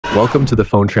Welcome to the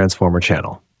Phone Transformer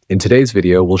channel. In today's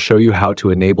video, we'll show you how to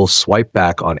enable swipe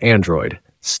back on Android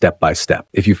step by step.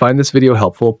 If you find this video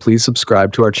helpful, please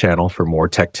subscribe to our channel for more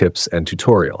tech tips and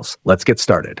tutorials. Let's get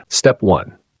started. Step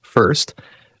 1. First,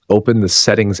 open the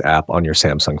Settings app on your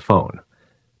Samsung phone.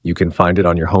 You can find it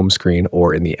on your home screen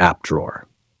or in the app drawer.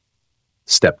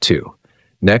 Step 2.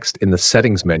 Next, in the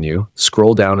Settings menu,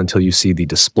 scroll down until you see the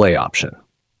Display option.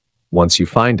 Once you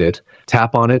find it,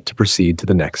 tap on it to proceed to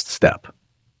the next step.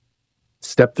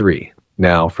 Step 3.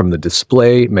 Now, from the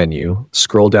Display menu,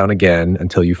 scroll down again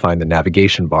until you find the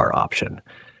Navigation bar option.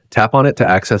 Tap on it to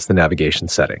access the navigation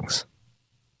settings.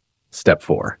 Step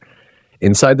 4.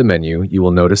 Inside the menu, you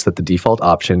will notice that the default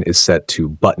option is set to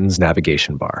Buttons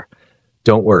Navigation bar.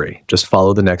 Don't worry, just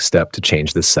follow the next step to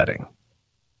change this setting.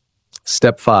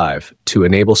 Step 5. To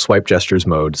enable Swipe Gestures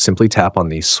mode, simply tap on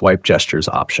the Swipe Gestures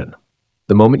option.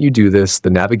 The moment you do this, the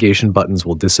navigation buttons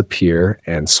will disappear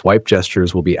and swipe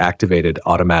gestures will be activated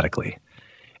automatically.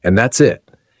 And that's it.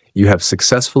 You have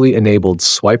successfully enabled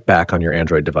swipe back on your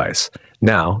Android device.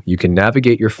 Now, you can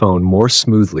navigate your phone more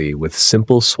smoothly with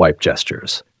simple swipe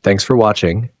gestures. Thanks for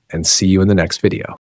watching, and see you in the next video.